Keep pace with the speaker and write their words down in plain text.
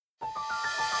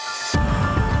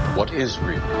What is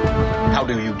real? How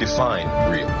do you define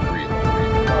real?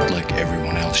 Like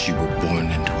everyone else, you were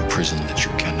born into a prison that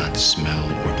you cannot smell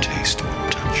or taste or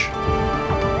touch.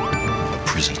 A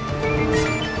prison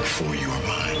for your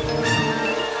mind.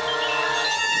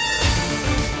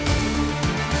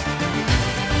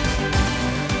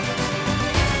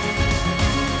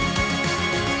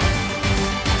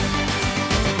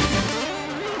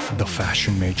 The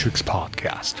Fashion Matrix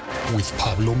Podcast with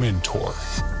Pablo Mentor.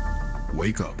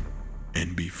 Wake up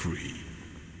and be free.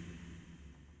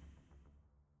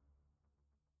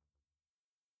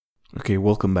 Okay,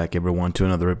 welcome back everyone to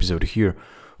another episode here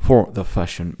for the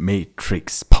Fashion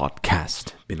Matrix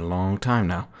Podcast. Been a long time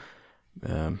now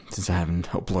since I haven't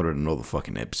uploaded another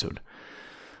fucking episode.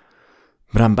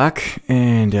 But I'm back,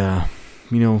 and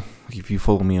if you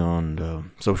follow me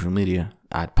on social media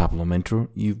at Pablo Mentor,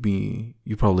 you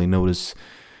probably notice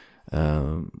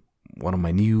one of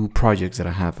my new projects that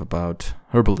I have about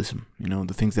herbalism. You know,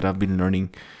 the things that I've been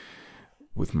learning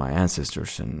with my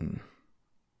ancestors and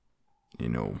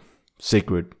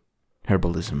sacred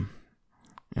herbalism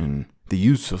and the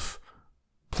use of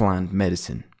plant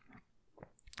medicine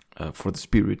for the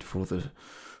spirit, for the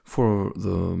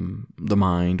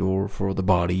mind, or for the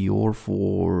body, or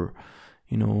for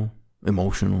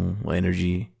emotional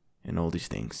energy and all these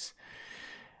things.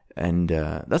 And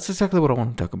that's exactly what I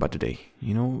want to talk about today.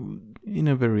 In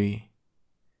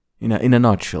a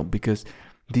nutshell, because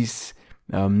this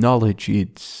knowledge,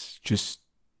 it's just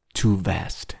too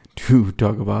vast to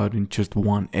talk about in just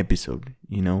one episode.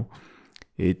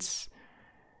 It's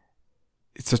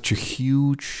such a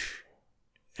huge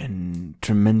and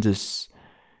tremendous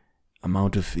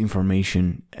amount of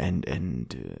information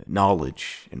and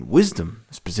knowledge and wisdom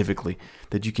specifically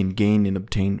that you can gain and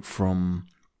obtain from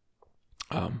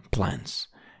plants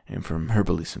and from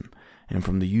herbalism and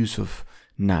from the use of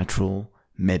natural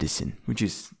medicine,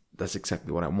 that's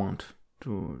exactly what I want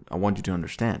you to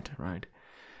understand, right?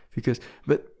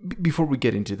 But before we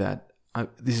get into that,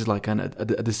 this is like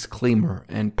a disclaimer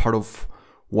and part of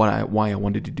why I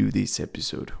wanted to do this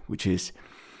episode, which is,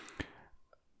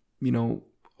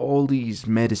 all these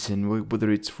medicine, whether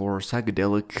it's for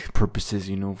psychedelic purposes,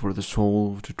 for the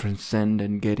soul to transcend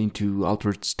and get into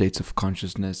altered states of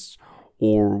consciousness,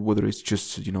 or whether it's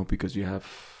just, because you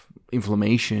have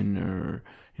inflammation, or,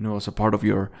 as a part of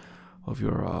your I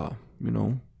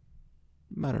don't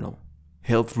know,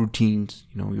 health routines,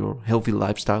 your healthy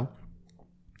lifestyle,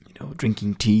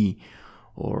 drinking tea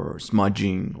or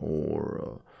smudging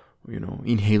or,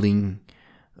 inhaling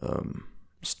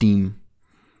steam,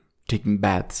 taking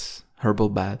baths, herbal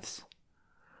baths.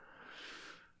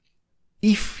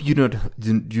 If you do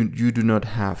not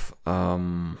have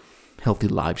healthy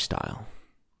lifestyle,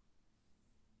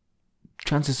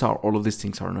 chances are all of these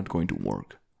things are not going to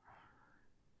work.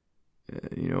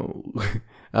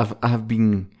 I've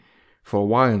been for a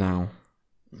while now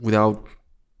without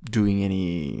doing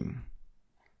any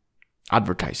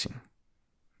advertising,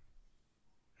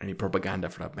 any propaganda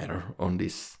for that matter, on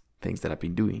these things that I've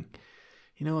been doing.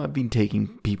 I've been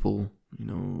taking people,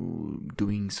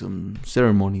 doing some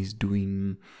ceremonies,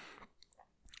 doing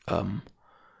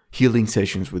healing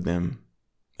sessions with them,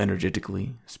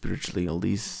 energetically, spiritually, all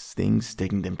these things,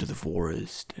 taking them to the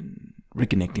forest and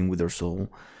reconnecting with their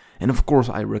soul. And of course,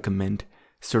 I recommend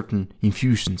certain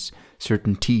infusions,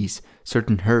 certain teas,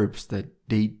 certain herbs that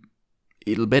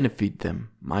it'll benefit them,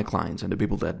 my clients and the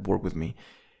people that work with me,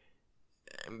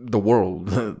 the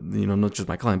world, not just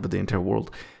my client, but the entire world.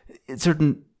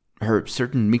 Certain herbs,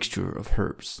 certain mixture of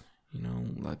herbs,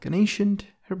 like an ancient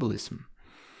herbalism.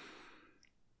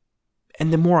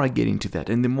 And the more I get into that,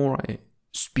 and the more I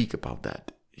speak about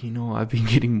that, I've been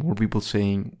getting more people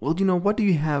saying, well, what do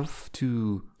you have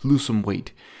to lose some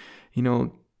weight?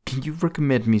 Can you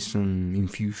recommend me some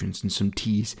infusions and some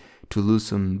teas to lose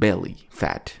some belly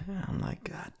fat? I'm like,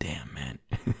 God damn, man.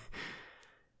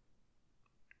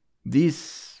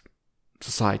 This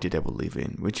society that we live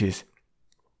in, which is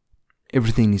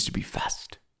everything needs to be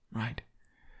fast, right?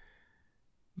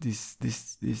 This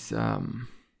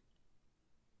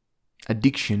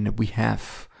addiction that we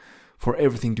have for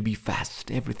everything to be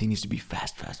fast. Everything needs to be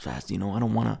fast. I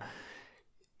don't want to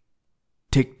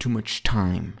take too much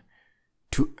time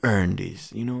to earn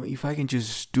this. If I can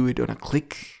just do it on a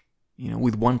click,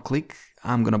 with one click,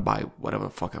 I'm going to buy whatever the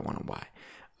fuck I want to buy.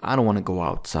 I don't want to go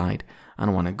outside. I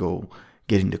don't want to go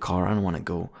get in the car. I don't want to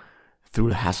go through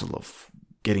the hassle of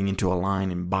getting into a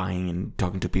line and buying and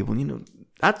talking to people.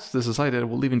 That's the society that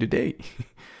we live in today.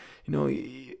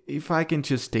 If I can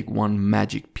just take one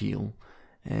magic pill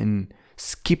and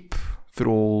skip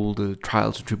through all the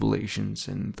trials and tribulations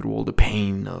and through all the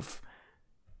pain of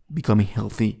becoming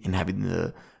healthy and having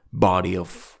the body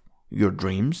of your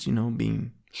dreams,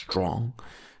 being strong,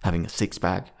 having a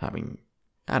six-pack, having,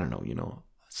 I don't know, a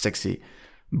sexy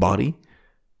body.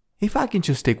 If I can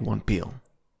just take one pill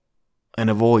and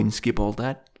avoid and skip all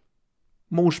that,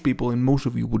 most people and most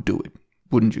of you would do it,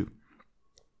 wouldn't you?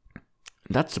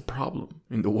 That's the problem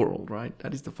in the world, right?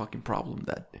 That is the fucking problem,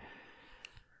 that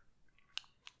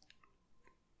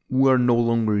we're no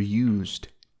longer used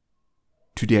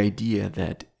to the idea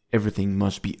that everything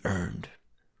must be earned.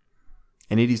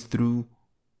 And it is through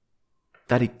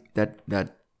that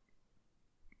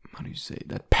how do you say,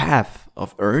 that path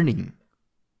of earning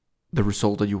the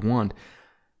result that you want,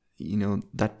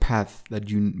 that path that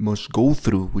you must go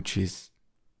through, which is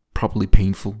probably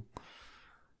painful,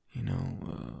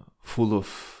 full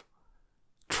of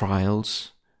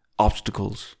trials,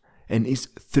 obstacles. And it's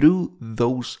through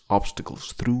those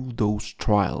obstacles, through those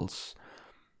trials,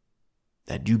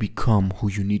 that you become who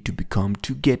you need to become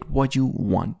to get what you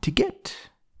want to get.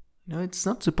 It's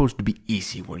not supposed to be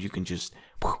easy, where you can just,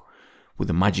 with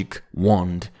a magic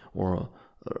wand or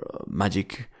a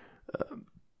magic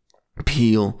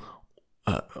peel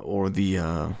or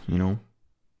the,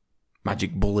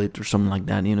 magic bullet or something like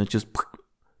that, just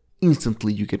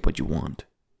instantly you get what you want.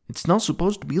 It's not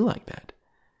supposed to be like that.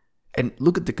 And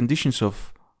look at the conditions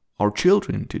of our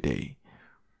children today.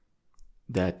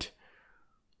 That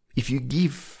if you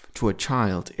give to a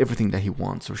child everything that he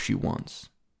wants or she wants,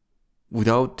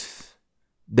 without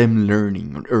them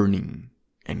learning or earning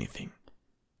anything,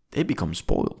 they become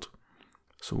spoiled.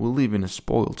 So we live in a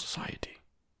spoiled society,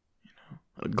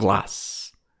 a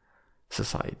glass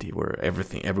society where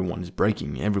everyone is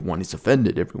breaking, everyone is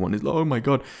offended, everyone is, oh my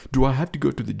God, do I have to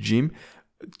go to the gym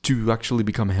to actually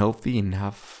become healthy and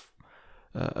have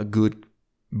a good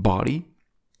body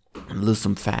and lose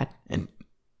some fat and,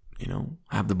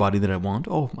 have the body that I want?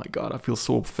 Oh my God, I feel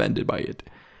so offended by it.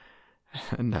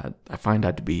 And I find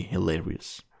that to be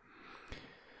hilarious.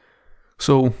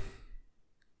 So,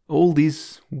 all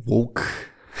these woke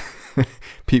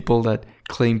people that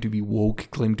claim to be woke,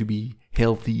 claim to be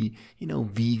healthy,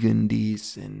 vegan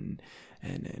this and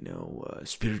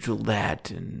spiritual that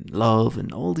and love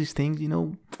and all these things,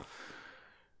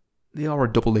 they are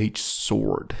a double-edged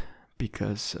sword.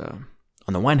 Because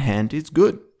on the one hand, it's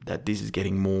good that this is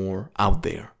getting more out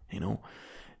there,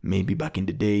 Maybe back in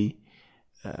the day,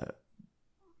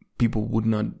 people would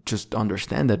not just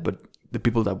understand that, but the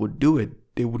people that would do it,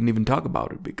 they wouldn't even talk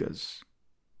about it because,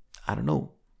 I don't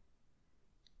know,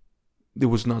 there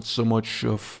was not so much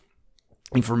of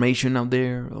information out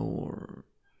there, or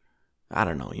I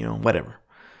don't know, whatever.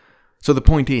 So the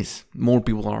point is, more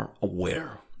people are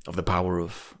aware of the power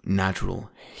of natural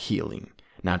healing,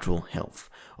 natural health,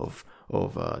 of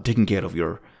taking care of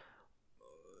your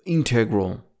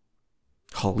integral,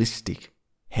 holistic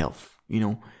health,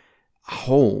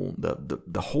 whole,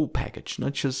 the whole package,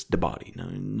 not just the body,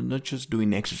 not just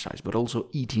doing exercise, but also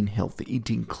eating healthy,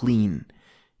 eating clean,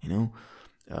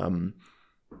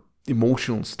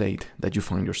 emotional state that you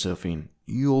find yourself in.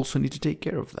 You also need to take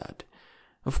care of that.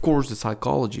 Of course, the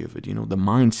psychology of it, the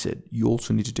mindset, you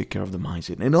also need to take care of the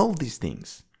mindset and all these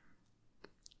things.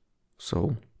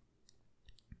 So,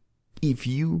 if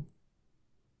you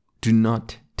do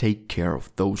not take care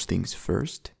of those things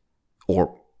first,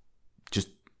 or just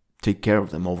take care of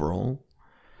them overall,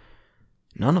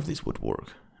 none of this would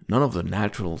work. None of the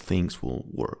natural things will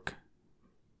work.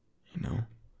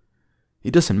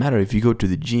 It doesn't matter if you go to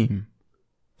the gym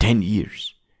 10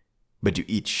 years, but you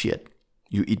eat shit.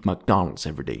 You eat McDonald's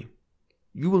every day.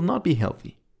 You will not be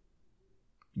healthy.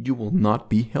 You will not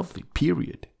be healthy,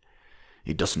 period.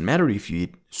 It doesn't matter if you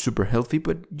eat super healthy,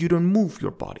 but you don't move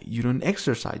your body. You don't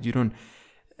exercise. You don't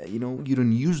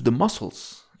use the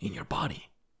muscles in your body.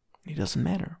 It doesn't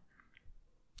matter.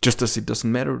 Just as it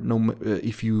doesn't matter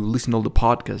if you listen to all the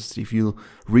podcasts, if you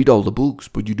read all the books,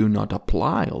 but you do not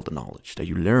apply all the knowledge that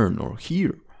you learn or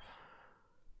hear.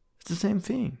 It's the same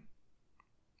thing.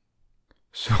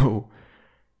 So,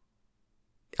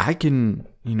 I can,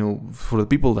 for the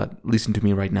people that listen to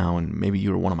me right now, and maybe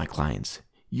you're one of my clients,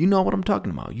 you know what I'm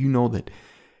talking about. You know that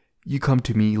you come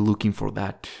to me looking for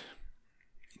that,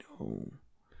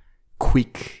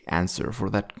 quick answer,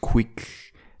 for that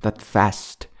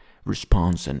fast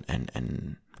response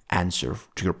and answer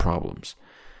to your problems.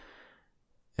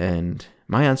 And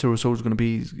my answer was always going to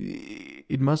be,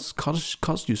 it must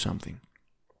cost you something.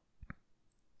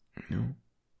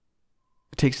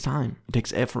 It takes time. It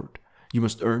takes effort. You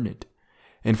must earn it.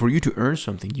 And for you to earn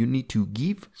something, you need to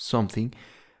give something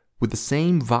with the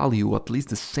same value, at least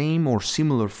the same or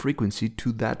similar frequency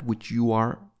to that which you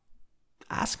are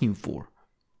asking for.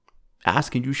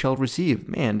 Ask and you shall receive.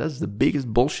 Man, that's the biggest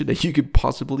bullshit that you could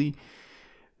possibly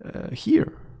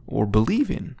hear or believe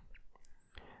in.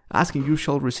 Asking you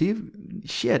shall receive.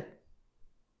 Shit.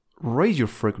 Raise your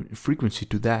frequency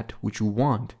to that which you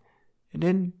want, and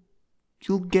then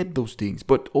you'll get those things.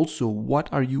 But also,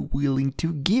 what are you willing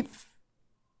to give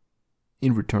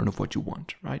in return of what you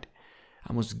want, right?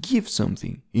 I must give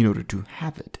something in order to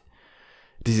have it.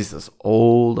 This is as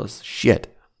old as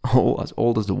shit, as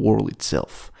old as the world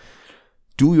itself.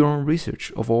 Do your own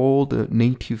research of all the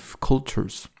native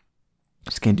cultures,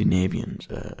 Scandinavians,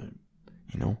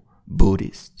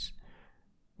 Buddhists,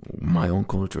 my own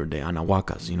culture, the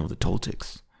Anahuacas, the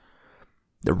Toltecs,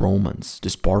 the Romans,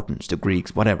 the Spartans, the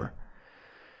Greeks, whatever.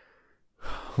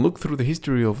 Look through the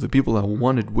history of the people that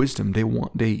wanted wisdom.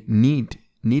 They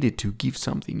needed to give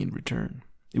something in return.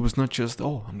 It was not just,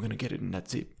 I'm going to get it and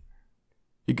that's it.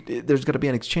 There's got to be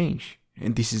an exchange.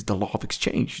 And this is the law of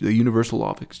exchange, the universal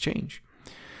law of exchange.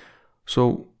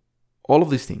 So all of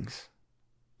these things,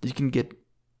 you can get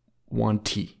one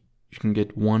tea. You can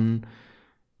get one,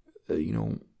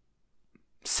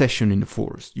 session in the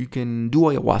forest. You can do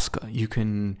ayahuasca. You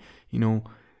can,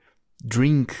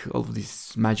 drink all of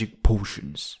these magic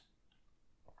potions.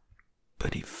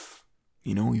 But if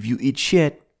you eat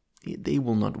shit, they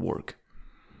will not work.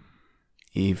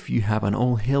 If you have an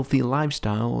unhealthy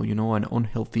lifestyle, an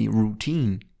unhealthy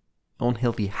routine,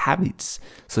 unhealthy habits,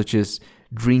 such as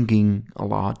drinking a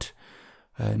lot,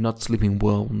 not sleeping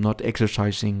well, not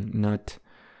exercising, not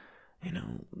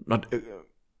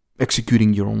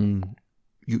executing your own,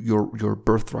 your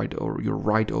birthright or your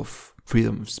right of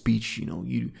freedom of speech,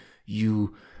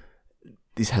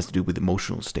 this has to do with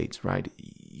emotional states, right?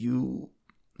 You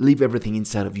leave everything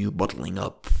inside of you bottling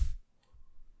up.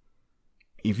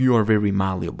 If you are very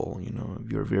malleable,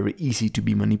 if you're very easy to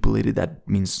be manipulated, that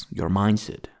means your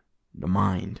mindset, the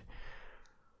mind.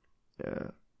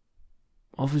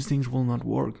 All these things will not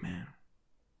work, man.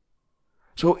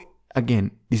 So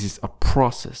again, this is a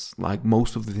process, like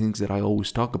most of the things that I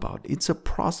always talk about. It's a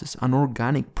process, an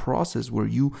organic process where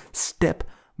you step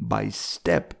by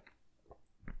step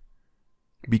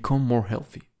become more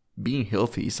healthy. Being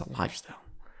healthy is a lifestyle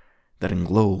that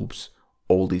englobes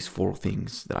all these 4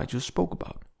 things that I just spoke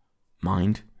about: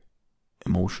 mind,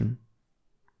 emotion,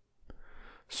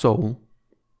 soul,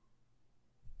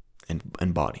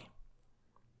 and body.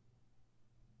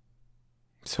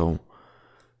 So,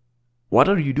 what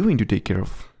are you doing to take care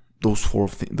of those four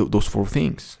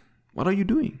things? What are you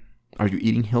doing? Are you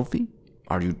eating healthy?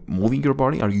 Are you moving your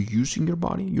body? Are you using your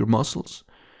body, your muscles?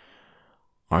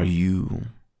 Are you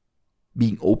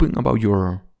being open about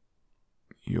your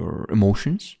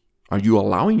emotions? Are you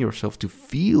allowing yourself to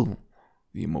feel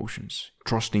the emotions,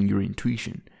 trusting your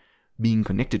intuition, being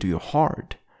connected to your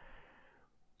heart?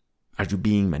 Are you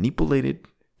being manipulated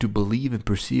to believe and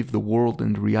perceive the world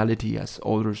and reality as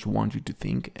others want you to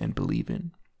think and believe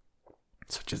in?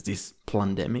 Such as this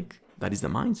pandemic, that is the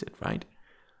mindset, right?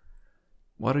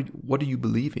 What do you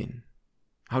believe in?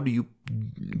 How do you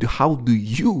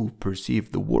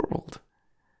perceive the world?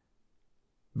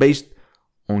 Based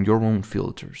on your own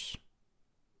filters,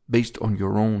 based on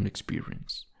your own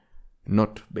experience,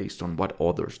 not based on what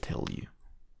others tell you.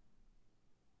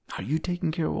 Are you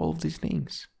taking care of all of these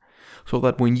things? So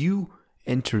that when you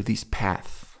enter this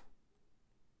path,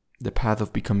 the path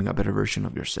of becoming a better version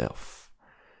of yourself,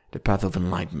 the path of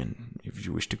enlightenment, if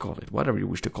you wish to call it, whatever you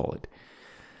wish to call it,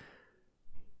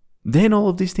 then all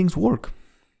of these things work.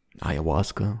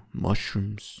 Ayahuasca,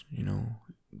 mushrooms,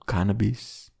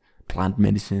 cannabis, plant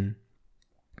medicine,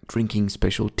 drinking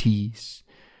special teas,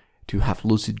 to have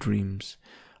lucid dreams,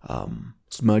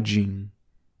 smudging.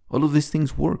 All of these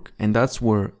things work. And that's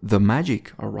where the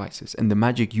magic arises. And the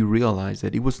magic, you realize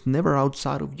that it was never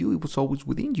outside of you. It was always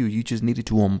within you. You just needed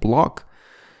to unblock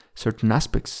certain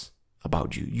aspects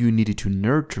about you. You needed to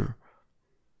nurture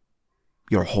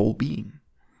your whole being.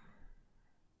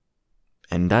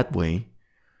 And that way,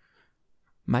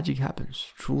 magic happens.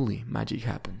 Truly, magic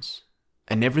happens.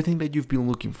 And everything that you've been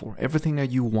looking for, everything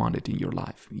that you wanted in your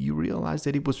life, you realize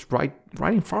that it was right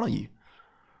in front of you.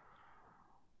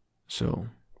 So,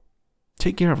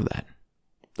 take care of that.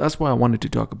 That's what I wanted to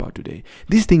talk about today.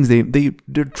 These things,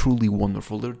 they're truly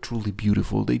wonderful. They're truly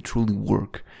beautiful. They truly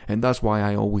work. And that's why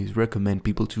I always recommend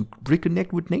people to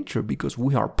reconnect with nature, because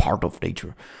we are part of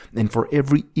nature. And for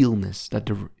every illness that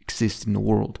there exists in the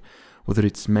world, whether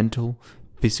it's mental,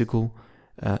 physical,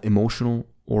 emotional,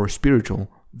 or spiritual,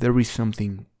 there is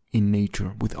something in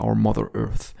nature with our Mother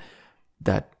Earth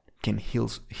that can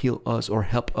heal us or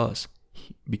help us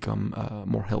become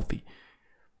more healthy.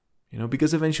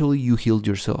 Because eventually you healed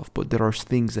yourself, but there are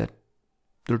things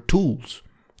they're tools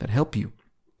that help you,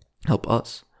 help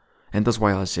us. And that's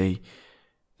why I say,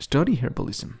 study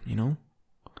herbalism,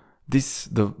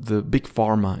 the big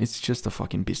pharma, it's just a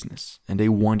fucking business, and they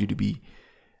want you to be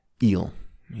ill.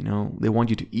 You know, they want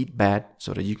you to eat bad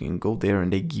so that you can go there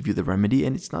and they give you the remedy,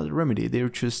 and it's not a remedy. They're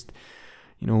just,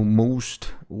 you know,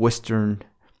 most Western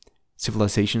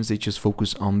civilizations, they just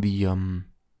focus on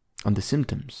the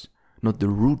symptoms, not the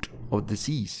root of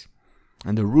disease.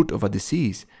 And the root of a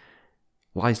disease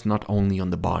lies not only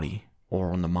on the body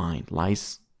or on the mind,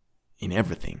 lies in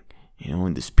everything, you know,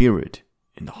 in the spirit,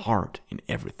 in the heart, in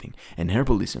everything. And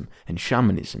herbalism and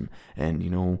shamanism and, you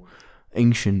know,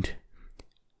 ancient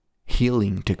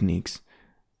healing techniques,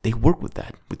 they work with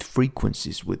that, with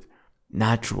frequencies, with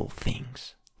natural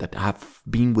things that have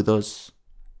been with us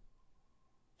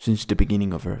since the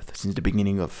beginning of Earth, since the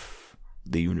beginning of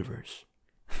the universe.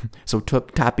 So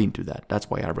tap into that. That's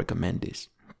why I recommend this.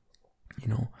 You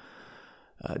know,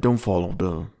 don't follow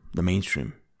the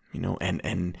mainstream. You know,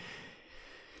 and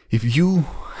if you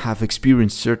have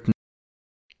experienced certain,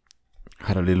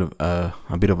 had a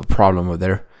bit of a problem over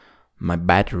there. My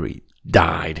battery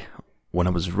died when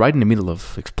I was right in the middle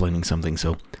of explaining something.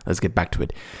 So let's get back to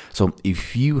it. So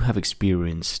if you have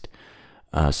experienced,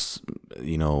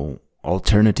 you know,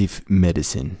 alternative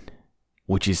medicine,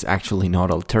 which is actually not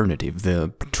alternative.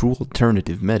 The true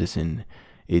alternative medicine,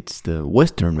 it's the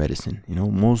Western medicine. You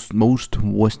know, most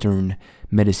Western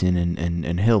medicine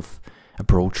and health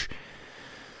approach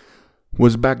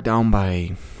was backed down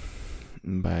by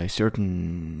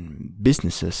certain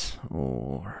businesses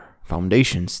or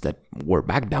foundations that were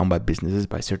backed down by businesses,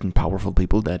 by certain powerful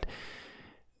people that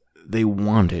they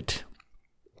wanted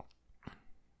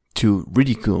to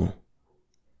ridicule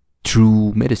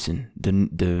true medicine, the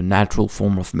natural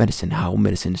form of medicine, how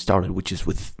medicine started, which is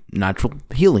with natural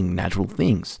healing, natural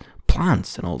things,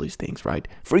 plants and all these things, right?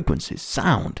 Frequencies,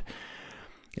 sound,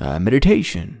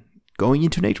 meditation, going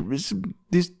into nature,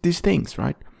 these things,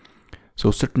 right?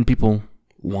 So certain people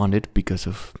want it because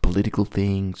of political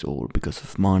things or because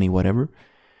of money, whatever.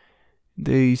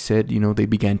 They said, you know, they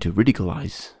began to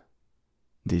ridiculize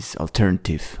this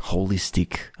alternative,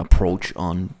 holistic approach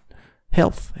on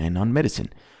health and on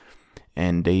medicine.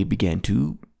 And they began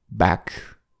to back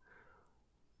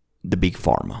the big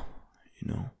pharma,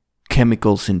 you know,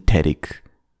 chemical synthetic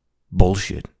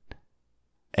bullshit.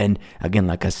 And again,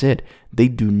 like I said, they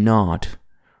do not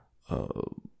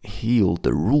heal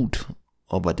the root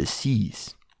of a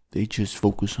disease. They just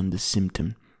focus on the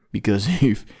symptom. Because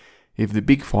if the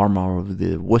big pharma or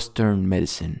the Western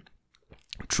medicine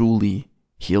truly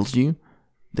heals you,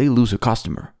 they lose a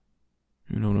customer.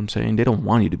 You know what I'm saying? They don't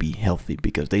want you to be healthy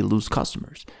because they lose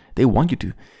customers. They want you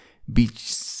to be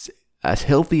as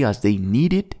healthy as they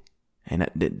need it, and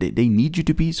they need you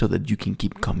to be so that you can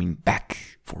keep coming back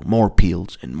for more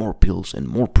pills and more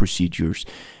procedures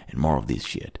and more of this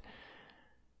shit.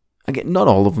 Again, not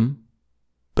all of them,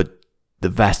 but the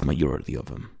vast majority of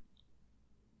them.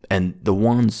 And the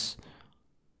ones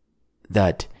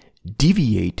that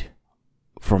deviate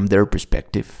from their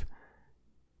perspective,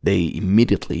 they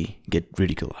immediately get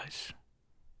ridiculized.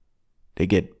 They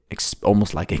get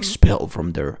almost like expelled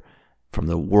from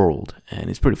the world, and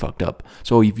it's pretty fucked up.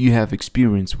 So if you have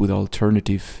experience with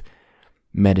alternative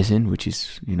medicine, which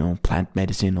is, you know, plant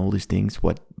medicine, all these things,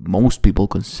 what most people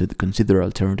consider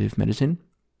alternative medicine,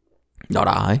 not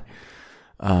I,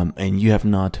 and you have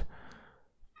not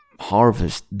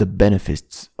harvested the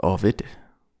benefits of it,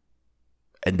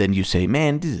 and then you say,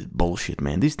 man, this is bullshit,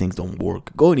 man. These things don't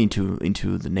work. Going into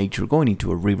the nature, going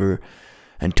into a river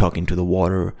and talking to the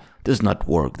water does not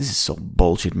work. This is so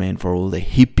bullshit, man, for all the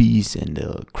hippies and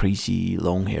the crazy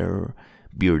long hair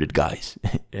bearded guys.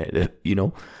 You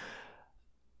know?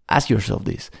 Ask yourself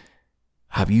this.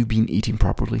 Have you been eating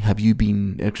properly? Have you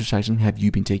been exercising? Have you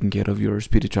been taking care of your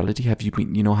spirituality? Have you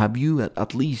been, have you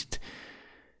at least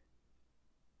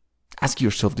ask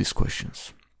yourself these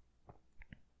questions?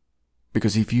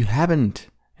 Because if you haven't,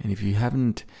 and if you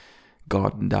haven't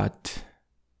got that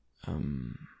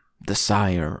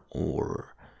desire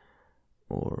or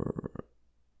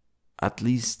at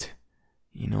least,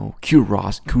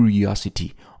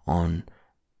 curiosity on,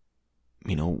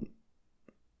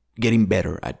 getting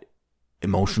better at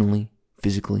emotionally,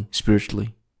 physically,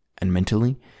 spiritually, and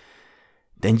mentally,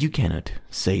 then you cannot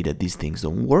say that these things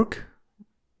don't work.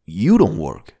 You don't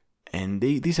work. And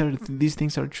these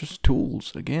things are just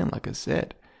tools. Again, like I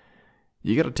said,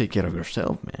 you gotta take care of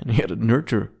yourself, man. You gotta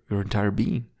nurture your entire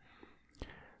being.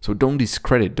 So don't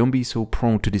be so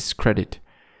prone to discredit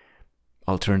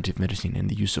alternative medicine and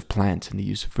the use of plants and the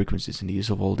use of frequencies and the use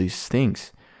of all these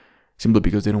things simply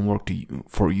because they don't work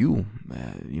for you.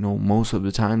 Most of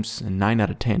the times, and 9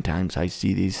 out of 10 times, I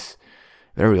see this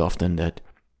very often, that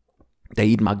they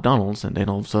eat McDonald's and then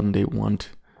all of a sudden they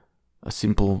want a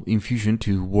simple infusion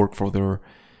to work for their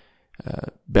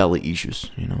belly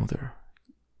issues,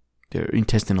 their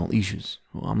intestinal issues.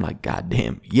 Well, I'm like, God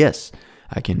damn, yes,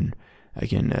 I can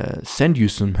send you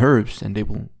some herbs and they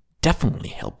will definitely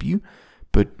help you.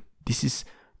 But this is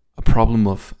a problem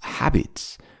of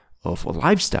habits, of a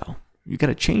lifestyle. You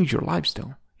gotta change your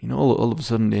lifestyle. All of a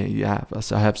sudden, I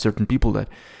have certain people that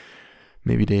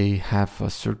maybe they have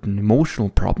a certain emotional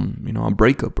problem, a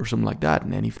breakup or something like that.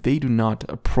 And if they do not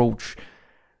approach,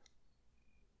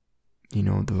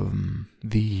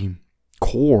 the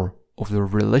core of their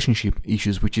relationship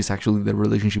issues, which is actually their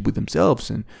relationship with themselves,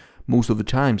 and most of the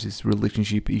times it's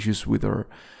relationship issues with their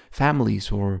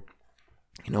families, or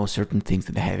certain things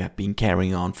that they have been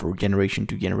carrying on for generation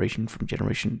to generation, from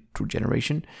generation to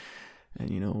generation,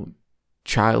 and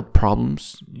child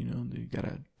problems. They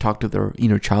gotta talk to their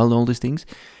inner child and all these things,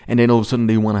 and then all of a sudden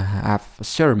they want to have a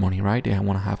ceremony, right? They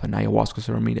want to have an ayahuasca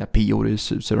ceremony, a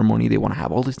peyote ceremony. They want to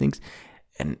have all these things,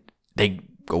 and they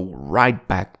go right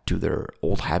back to their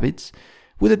old habits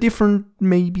with a different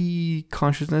maybe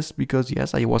consciousness, because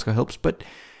yes, ayahuasca helps, but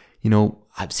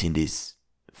I've seen this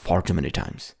far too many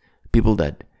times. People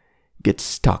that get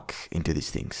stuck into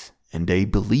these things and they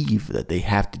believe that they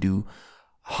have to do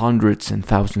hundreds and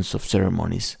thousands of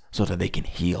ceremonies so that they can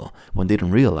heal, when they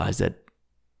don't realize that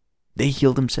they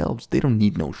heal themselves. They don't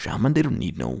need no shaman. They don't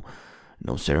need no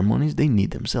ceremonies. They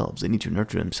need themselves. They need to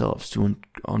nurture themselves to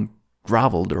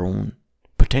unravel their own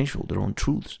potential, their own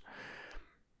truths.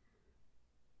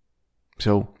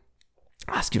 So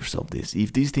ask yourself this: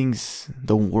 if these things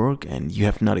don't work and you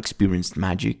have not experienced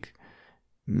magic,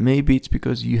 maybe it's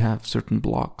because you have certain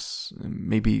blocks,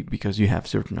 maybe because you have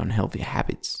certain unhealthy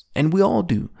habits. And we all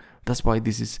do. That's why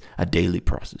this is a daily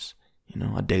process,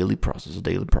 a daily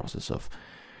process of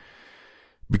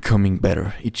becoming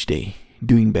better each day,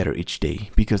 doing better each day,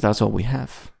 because that's all we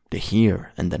have, the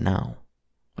here and the now.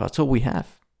 That's all we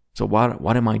have. So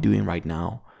what am I doing right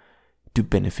now to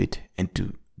benefit and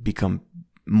to become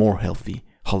more healthy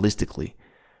holistically,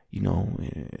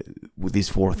 with these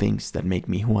 4 things that make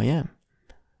me who I am?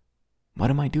 What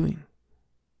am I doing?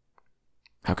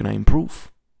 How can I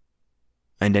improve?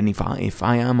 And then if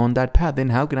I am on that path, then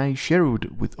how can I share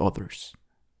it with others?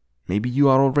 Maybe you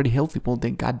are already healthy. Well,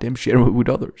 then goddamn share it with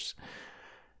others.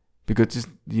 Because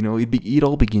it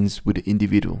all begins with the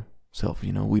individual self.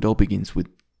 It all begins with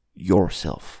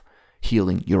yourself,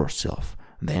 healing yourself,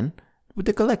 then with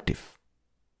the collective.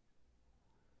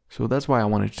 So that's why I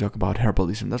wanted to talk about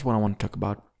herbalism. That's why I want to talk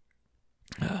about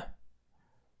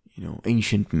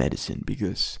ancient medicine,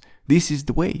 because this is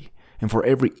the way. And for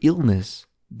every illness,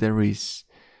 there is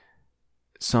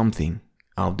something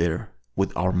out there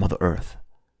with our Mother Earth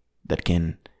that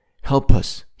can help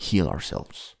us heal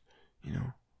ourselves.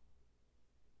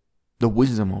 The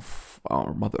wisdom of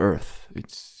our Mother Earth,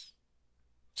 it's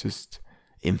just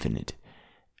infinite.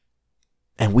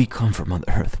 And we come from Mother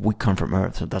Earth. We come from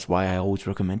Earth. So that's why I always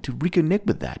recommend to reconnect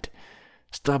with that.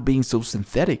 Stop being so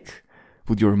synthetic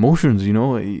with your emotions,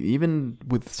 even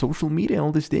with social media and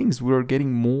all these things. We're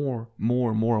getting more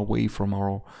and more away from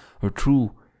our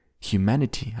true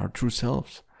humanity, our true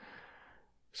selves.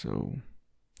 So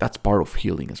that's part of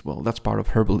healing as well. That's part of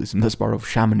herbalism. That's part of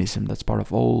shamanism. That's part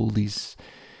of all these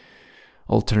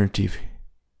alternative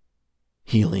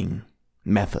healing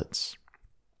methods.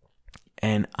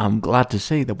 And I'm glad to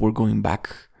say that we're going back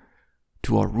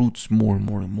to our roots more and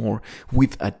more and more,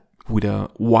 with a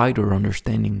wider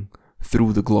understanding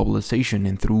through the globalization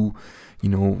and through,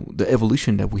 the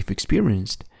evolution that we've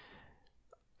experienced.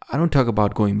 I don't talk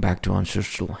about going back to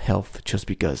ancestral health just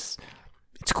because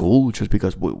it's cool, just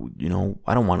because,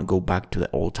 I don't want to go back to the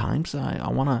old times. I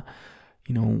want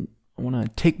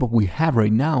to take what we have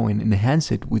right now and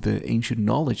enhance it with the ancient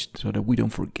knowledge so that we don't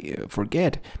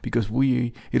forget, because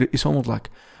it's almost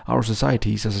like our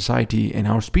society is a society and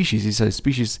our species is a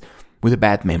species with a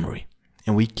bad memory,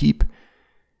 and we keep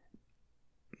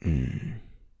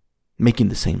making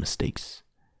the same mistakes.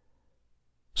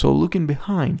 So looking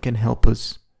behind can help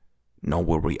us know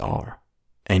where we are,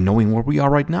 and knowing where we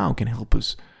are right now can help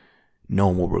us know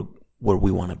where we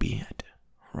want to be at,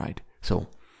 right? So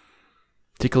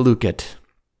take a look at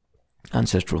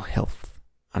ancestral health,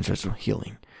 ancestral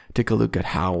healing. Take a look at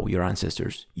how your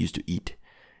ancestors used to eat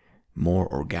more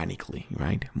organically,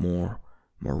 right? More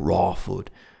raw food.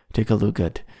 Take a look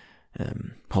at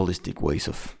holistic ways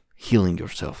of healing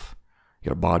yourself,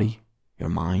 your body, your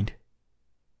mind,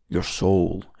 your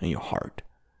soul, and your heart.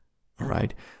 All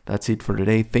right, that's it for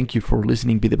today. Thank you for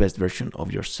listening. Be the best version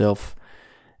of yourself,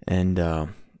 and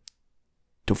don't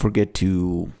forget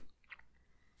to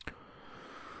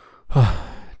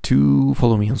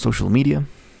follow me on social media.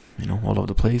 all over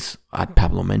the place at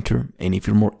Pablo Mentor. And if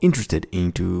you're more interested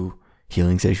into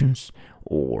healing sessions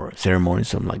or ceremonies,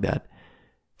 something like that,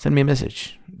 send me a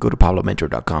message. Go to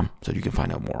pablomentor.com so you can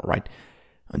find out more, right?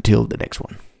 Until the next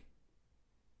one.